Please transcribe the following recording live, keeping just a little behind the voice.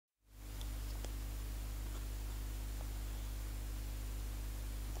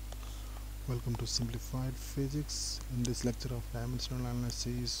Welcome to Simplified Physics. In this lecture of dimensional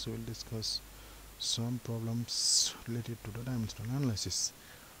analysis, we will discuss some problems related to the dimensional analysis.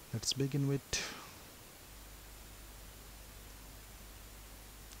 Let's begin with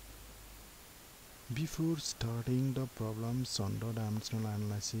before starting the problems on the dimensional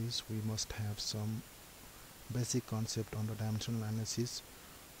analysis, we must have some basic concept on the dimensional analysis.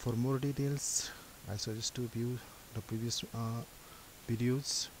 For more details, I suggest to view the previous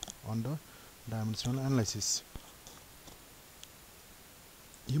videos on the dimensional analysis.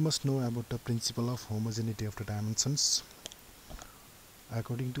 You must know about the principle of homogeneity of the dimensions.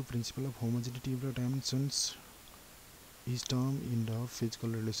 According to principle of homogeneity of the dimensions, each term in the physical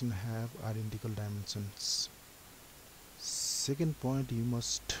relation have identical dimensions. Second point, you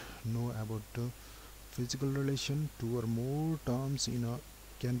must know about the physical relation. Two or more terms in a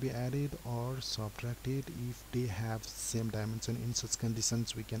can be added or subtracted if they have same dimension. In such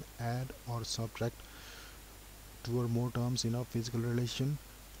conditions, we can add or subtract two or more terms in a physical relation.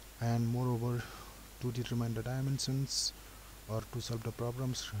 And moreover, to determine the dimensions or to solve the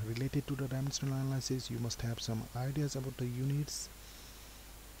problems related to the dimensional analysis, you must have some ideas about the units,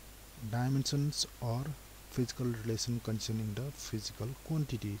 dimensions, or physical relation concerning the physical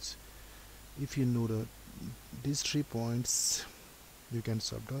quantities. If you know these 3 points, you can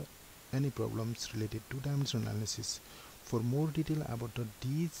solve any problems related to dimensional analysis. For more detail about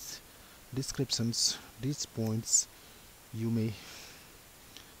these descriptions, these points, you may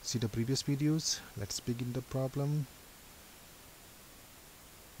see the previous videos. Let's begin the problem.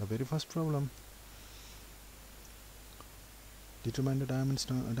 The very first problem: determine the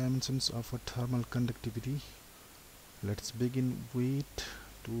dimensions of a thermal conductivity. Let's begin with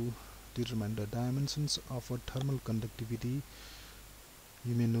to determine the dimensions of a thermal conductivity.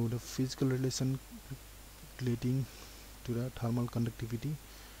 You may know the physical relation relating to the thermal conductivity.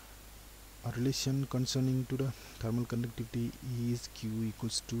 A relation concerning to the thermal conductivity is Q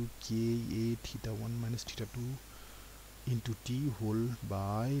equals to Ka theta 1 minus theta 2 into T whole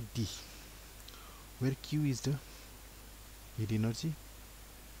by D, where Q is the heat energy,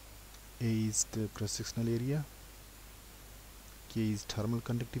 A is the cross-sectional area, K is thermal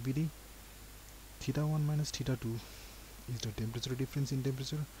conductivity, theta 1 minus theta 2 is the temperature difference in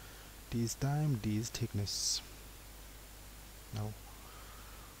temperature, T is time, D is thickness. Now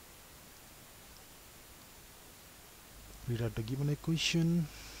rewrite the given equation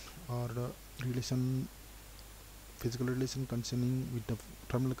or the physical relation concerning with the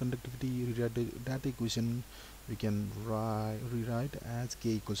thermal conductivity. Rewrite that equation we can rewrite as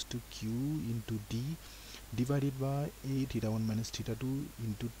K equals to Q into D divided by A theta 1 minus theta 2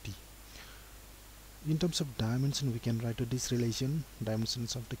 into T. In terms of dimension, we can write this relation: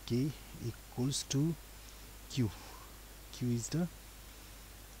 dimensions of the K equals to Q. Q is the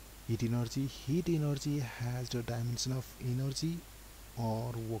heat energy. Heat energy has the dimension of energy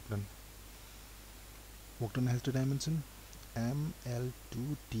or work done. Work done has the dimension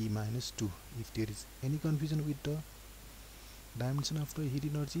mL2T minus 2. If there is any confusion with the dimension of the heat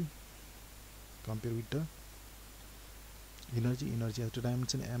energy, compare with the energy. Energy has the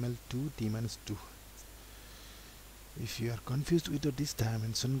dimension mL2T minus 2. If you are confused with this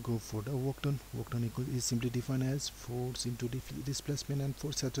dimension, go for the work done. Work done is simply defined as force into displacement, and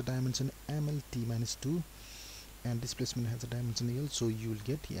force has the dimension mLT minus 2 and displacement has a dimension L, so you will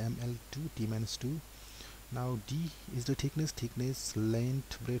get mL2T minus 2. Now D is the thickness,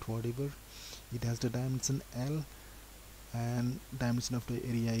 length, breadth, whatever. It has the dimension L and dimension of the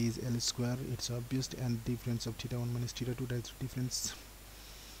area is L square. It's obvious. And difference of theta 1 minus theta 2, that's the difference,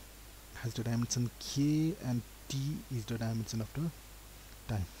 has the dimension K, and T is the dimension of the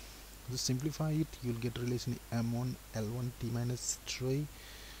time. To simplify it, you'll get relation M1 L1 T minus 3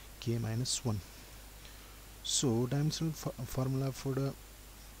 K minus 1. So dimensional formula for the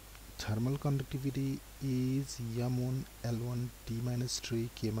thermal conductivity is M1 L1 T minus 3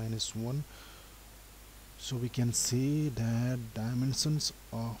 K minus 1. So we can say that dimensions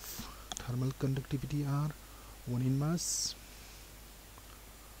of thermal conductivity are 1 in mass,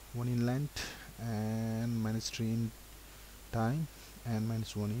 1 in length, and minus 3 in time, and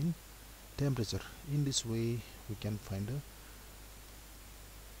minus 1 in temperature. In this way we can find the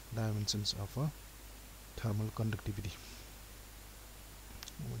dimensions of a thermal conductivity.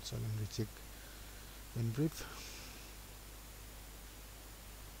 Once again we check in brief.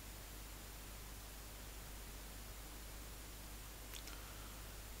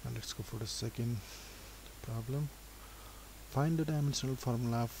 And let's go for the second problem. Find the dimensional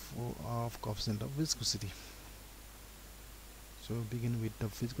formula of coefficient of viscosity. So begin with the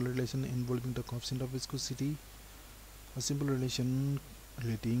physical relation involving the coefficient of viscosity. A simple relation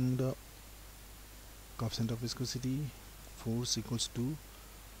relating the coefficient of viscosity, force equals to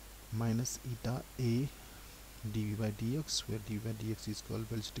minus eta A dv by dx, where dv by dx is called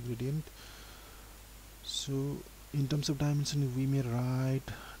velocity gradient. So in terms of dimension, we may write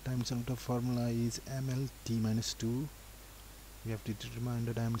dimension of the formula is ml t minus 2. We have to determine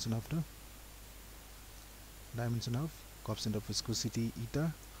the dimension of coefficient of viscosity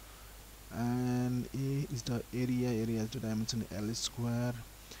eta, and A is the area is the dimension L square,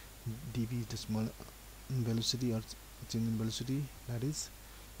 dv is the small velocity or change in velocity, that is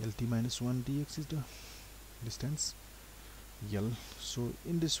lt minus 1, dx is the distance L. So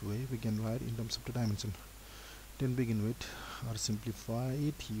in this way we can write in terms of the dimension. Then begin with or simplify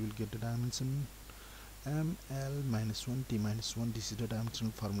it, you will get the dimension ml minus 1 t minus 1. This is the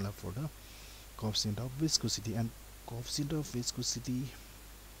dimensional formula for the coefficient of viscosity, and coefficient of viscosity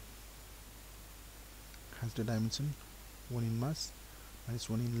has the dimension 1 in mass, minus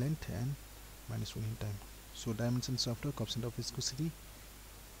 1 in length, and minus 1 in time. So dimensions of the coefficient of viscosity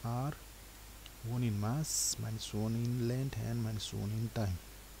are 1 in mass, minus 1 in length, and minus 1 in time.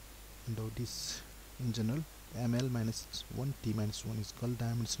 And this in general, ml minus 1 t minus 1 is called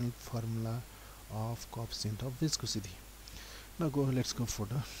dimensional formula of coefficient of viscosity. Now let's go for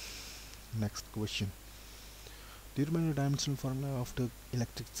the next question. Determine the dimensional formula of the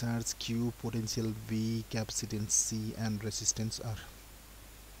electric charge Q, potential V, capacitance C, and resistance R.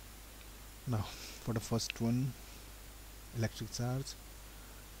 Now for the first one, electric charge,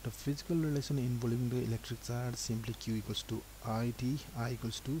 the physical relation involving the electric charge, simply Q equals to IT. I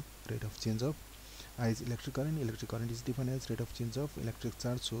equals to rate of change of, I is electric current is defined as rate of change of electric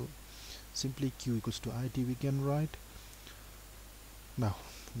charge, so simply Q equals to IT we can write. Now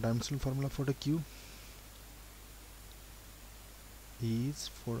dimensional formula for the Q is,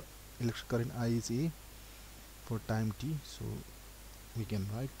 for electric current I is A, for time t, so we can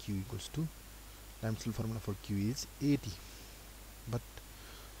write Q equals to, dimensional formula for Q is AT. But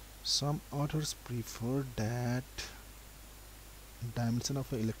some authors prefer that dimension of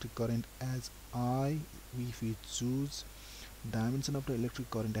the electric current as I. If we choose dimension of the electric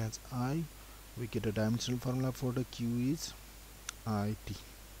current as I, we get a dimensional formula for the Q is IT.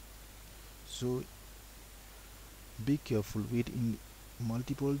 So be careful with in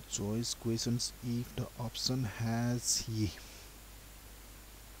multiple choice questions. If the option has A,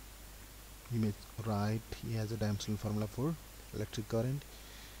 you may write A as a dimensional formula for electric current.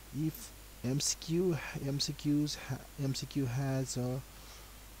 If MCQ has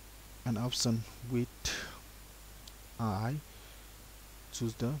an option with I,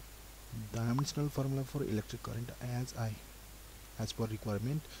 choose the dimensional formula for electric current as I. As per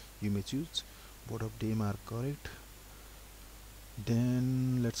requirement, you may choose. Both of them are correct.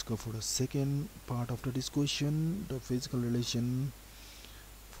 Then let's go for the second part of the discussion, the physical relation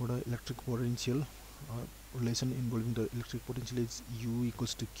for the electric potential, relation involving the electric potential is U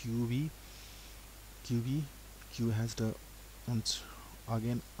equals to QV. Q has the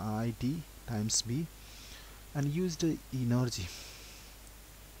again IT times B, and use the energy.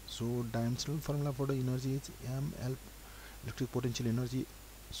 So dimensional formula for the energy is ml, electric potential energy.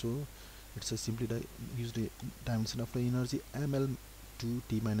 So it's simply use the dimension of the energy ml 2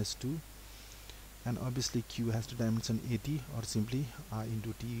 t minus 2, and obviously Q has the dimension AT, or simply I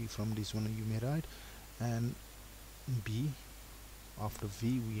into T. From this one you may write, and B, after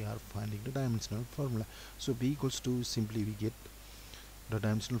V we are finding the dimensional formula. So B equals to, simply we get the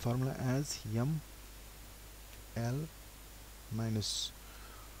dimensional formula as m L minus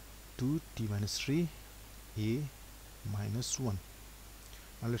 2 t minus 3 A minus 1.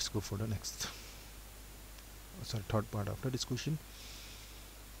 Now let's go for the next, third part of the discussion.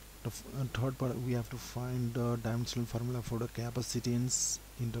 The third part, we have to find the dimensional formula for the capacitance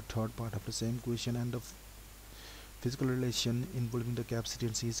in the third part of the same question, and the physical relation involving the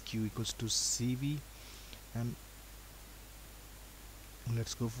capacitance is Q equals to CV. And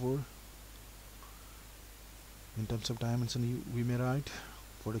let's go for, in terms of dimension, we may write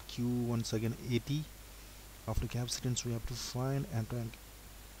for the Q once again AT. After capacitance we have to find, and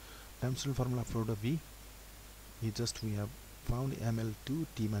dimensional formula for the V is just, we have found ml2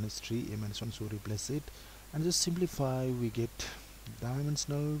 t minus 3 a minus 1, so replace it and just simplify. We get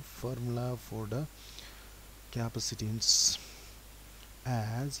dimensional formula for the capacitance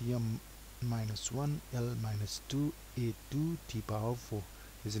as m minus 1 L minus 2 A2 t power 4,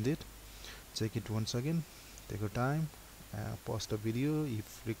 isn't it? Check it once again, take your time, pause the video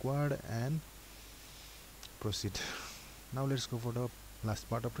if required, and proceed. Now let's go for the last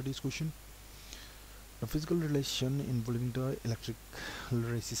part of the discussion. The physical relation involving the electrical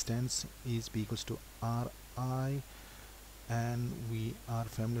resistance is B equals to Ri, and we are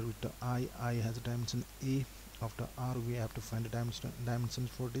familiar with the I has a dimension a. After r we have to find the dimensions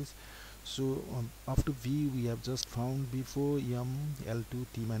for this. So after v we have just found before m l2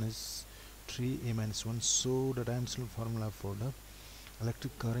 t minus 3 a minus 1. So the dimensional formula for the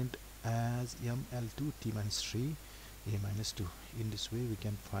electric current as m l2 t minus 3 a minus 2. In this way we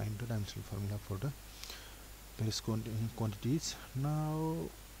can find the dimensional formula for the various quantities. Now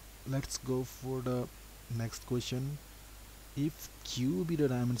let's go for the next question. If q be the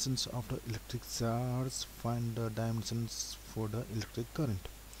dimensions of the electric charge, find the dimensions for the electric current.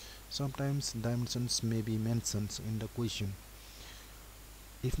 Sometimes dimensions may be mentioned in the question.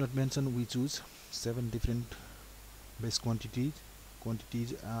 If not mentioned, we choose 7 different base quantities.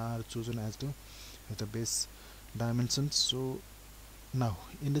 Quantities are chosen as the base dimensions. So now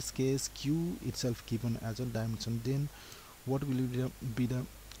in this case q itself given as a dimension, then what will be the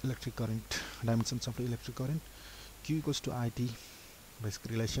electric current dimensions of the electric current? Q equals to IT, basic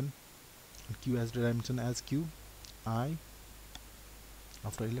relation, and Q has the dimension as Q I.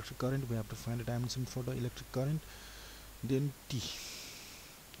 After electric current we have to find the dimension for the electric current, then T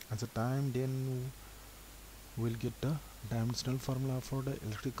as a time, then we'll get the dimensional formula for the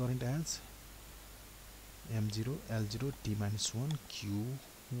electric current as M0 L0 T minus 1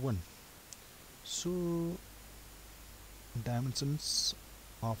 Q1. So dimensions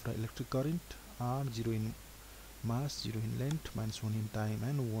of the electric current are 0 in mass, 0 in length, minus 1 in time,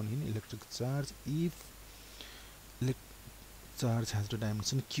 and 1 in electric charge if electric charge has the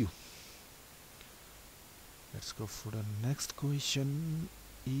dimension q. Let's go for the next question.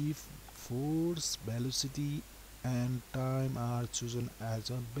 If force, velocity and time are chosen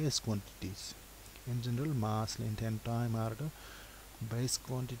as a base quantities, in general mass, length and time are the base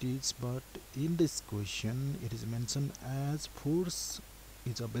quantities, but in this question it is mentioned as force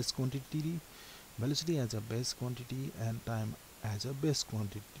is a base quantity, velocity as a base quantity, and time as a base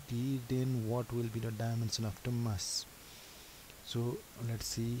quantity. Then what will be the dimension of the mass? So let's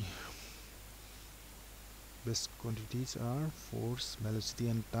see. Base quantities are force, velocity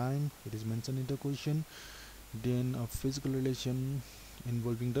and time. It is mentioned in the question. Then a physical relation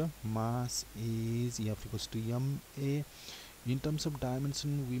involving the mass is F equals to ma. In terms of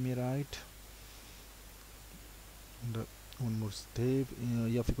dimension we may write the one more step,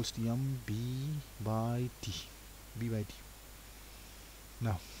 F equals to m b by t.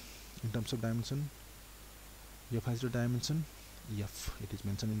 Now in terms of dimension, F has the dimension F, it is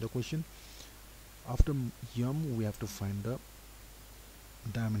mentioned in the question. After m we have to find the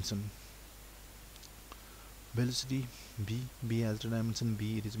dimension velocity b has the dimension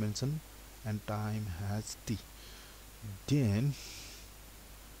b, it is mentioned, and time has t. Then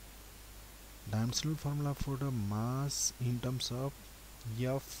dimensional formula for the mass in terms of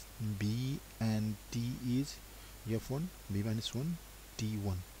F, B and T is F1 B minus 1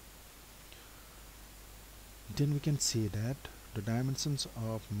 T1. Then we can say that the dimensions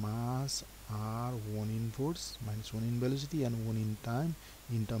of mass are 1 in force, minus 1 in velocity, and 1 in time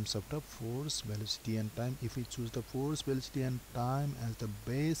in terms of the force, velocity and time. If we choose the force, velocity and time as the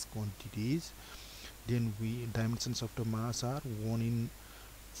base quantities, then dimensions of the mass are 1 in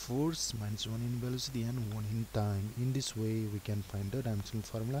force, minus 1 in velocity, and 1 in time. In this way we can find the dimensional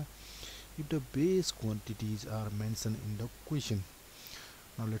formula if the base quantities are mentioned in the question.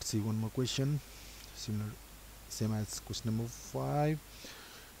 Now let's see one more question, same as question number 5.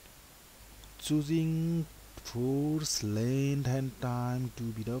 Choosing force, length and time to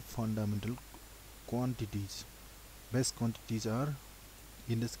be the fundamental quantities. Base quantities are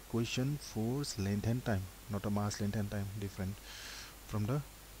in this question force, length and time, not a mass, length and time, different from the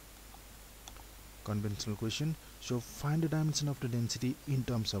conventional question. So find the dimension of the density in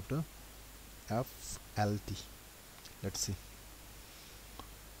terms of the FLT. Let's see.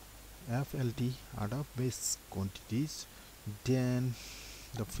 FLT are the base quantities. Then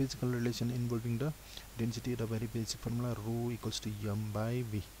the physical relation involving the density, the very basic formula, rho equals to m by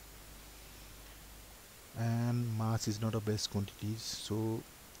v. And mass is not a base quantity, so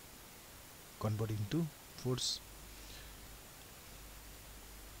converting to force,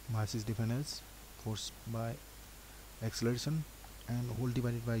 mass is defined as force by acceleration and whole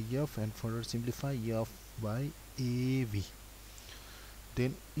divided by F, and further simplify F by AV.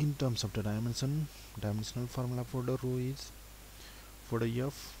 Then in terms of the dimension, dimensional formula for the rho is, for the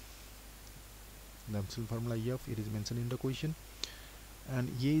F, dimensional formula F, it is mentioned in the question, and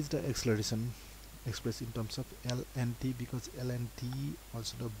A is the acceleration expressed in terms of L and T, because L and T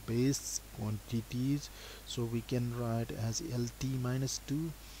also the base quantities, so we can write as LT minus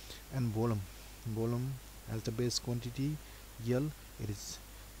 2, and volume as the base quantity L, it is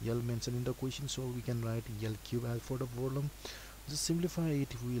L mentioned in the question, so we can write L cube as for the volume. Just simplify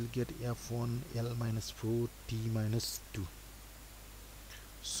it, we will get F1 L minus 4 T minus 2.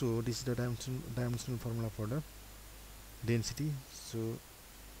 So this is the dimensional formula for the density. So,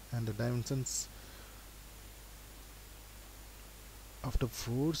 and the dimensions of the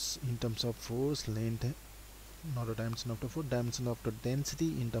force in terms of force, length, not the dimension of the force, dimension of the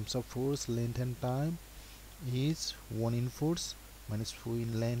density in terms of force, length and time is 1 in force minus 4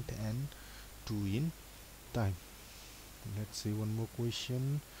 in length and 2 in time. Let's see one more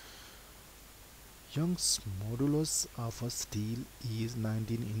question. Young's modulus of a steel is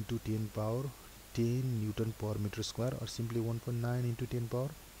 19 into 10 power 10 Newton per meter square, or simply 1.9 into 10 power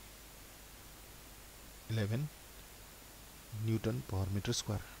 11 Newton per meter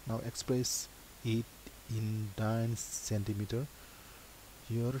square. Now express it in dyne centimeter.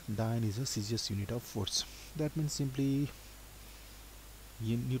 Here dyne is a CGS unit of force. That means simply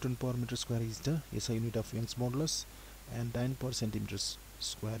Newton per meter square is the SI unit of Young's modulus, and dyne per centimeter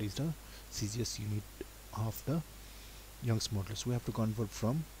square is the CGS unit of the Young's modulus. We have to convert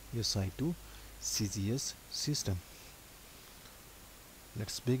from SI to CGS system.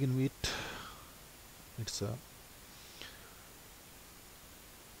 Let's begin with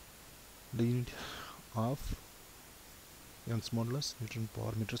the unit of Young's modulus, Newton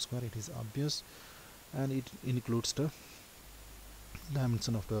per meter square. It is obvious, and it includes the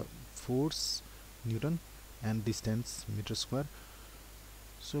dimension of the force Newton and distance meter square.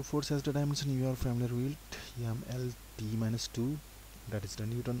 So force has the dimension you are familiar with, mlt minus 2, that is the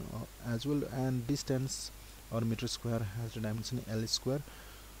Newton as well, and distance or meter square has the dimension L square.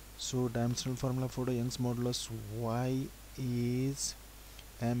 So dimensional formula for the Young's modulus, y is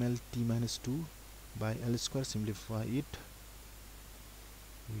mlt minus 2 by L square. Simplify it,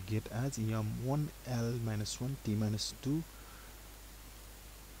 we get as m1 L minus 1 T minus 2,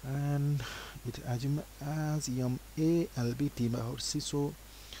 and it assume as m a L b T power c. So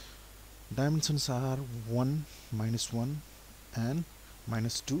dimensions are 1, minus 1 and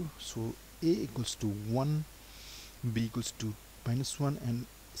minus 2. So a equals to 1, b equals to minus 1, and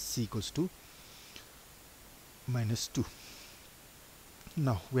c equals to minus 2.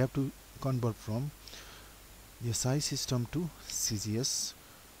 Now we have to convert from SI system to CGS.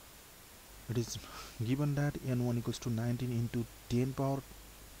 It is given that n1 equals to 19 into 10 power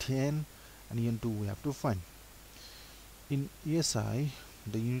 10, and n2 we have to find. In SI,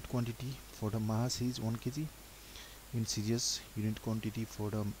 the unit quantity for the mass is 1 kg. In CGS, unit quantity for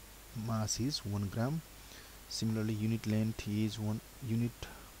the mass is 1 gram. Similarly, unit length is 1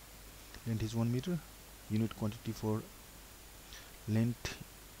 meter. Unit quantity for length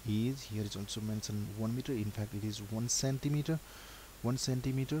is, here is also mentioned 1 meter. In fact, it is 1 centimeter, 1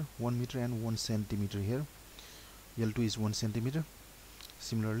 centimeter, 1 meter, and 1 centimeter here. L2 is 1 centimeter.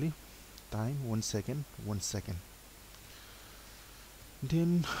 Similarly, time 1 second, 1 second.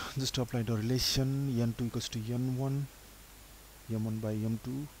 Then just apply the relation n2 equals to n1, m1 by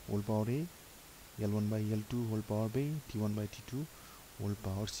m2 whole power a, l1 by l2 whole power b, t1 by t2 whole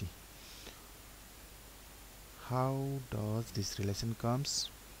power c. How does this relation comes?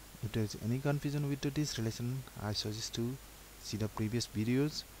 If there is any confusion with this relation, I suggest to see the previous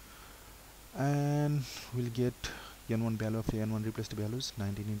videos, and we'll get n1 value of n1 replaced values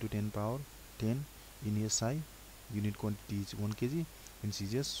 19 into 10 power 10 in SI. Unit quantity is 1 kg. In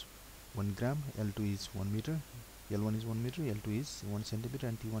CGS, 1 gram. L2 is 1 meter. L1 is 1 meter. L2 is 1 centimeter,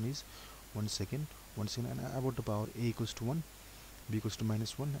 and T1 is 1 second. 1 second. And about the power, A equals to 1, B equals to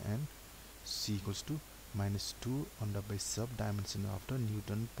minus 1, and C equals to minus 2 on the basis of dimension of the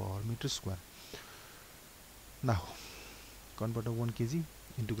Newton per meter square. Now convert the 1 kg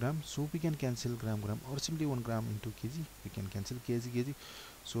into gram, so we can cancel gram, or simply 1 gram into kg, we can cancel kg.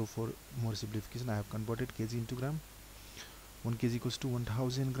 So for more simplification, I have converted kg into gram. 1 kg equals to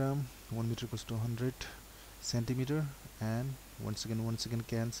 1000 gram, 1 meter equals to 100 centimeter, and once again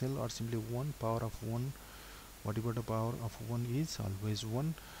cancel, or simply 1 power of 1, whatever the power of 1 is, always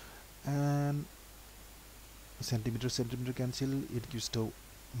 1, and centimeter cancel, it gives to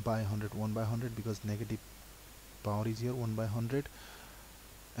by 100, 1 by 100, because negative power is here, 1 by 100,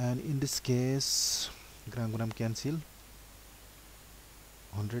 and in this case gram cancel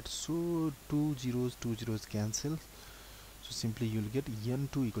 100, so two zeros cancel. So simply you will get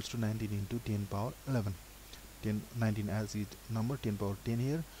n2 equals to 19 into 10 power 11. 19 as it number, 10 power 10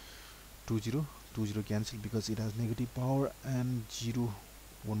 here, 20 cancel because it has negative power, and 0,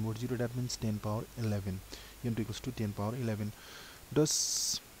 one more 0, that means 10 power 11. n2 equals to 10 power 11.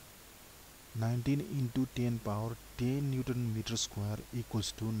 Thus 19 into 10 power 10 Newton meter square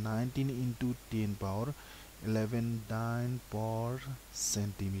equals to 19 into 10 power 11 dyne per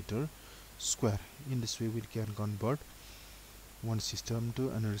centimeter square. In this way we can convert one system to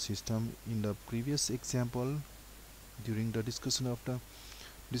another system. In the previous example, during the discussion of the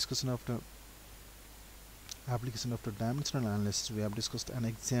application of the dimensional analysis, we have discussed an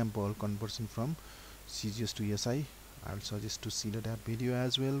example conversion from CGS to SI. I will suggest to see that video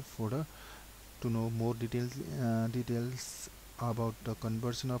as well for the to know more details about the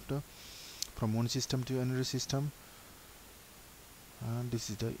conversion of the from one system to another system. And this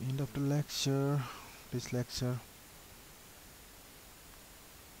is the end of the lecture. This lecture.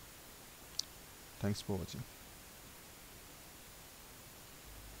 Thanks for watching.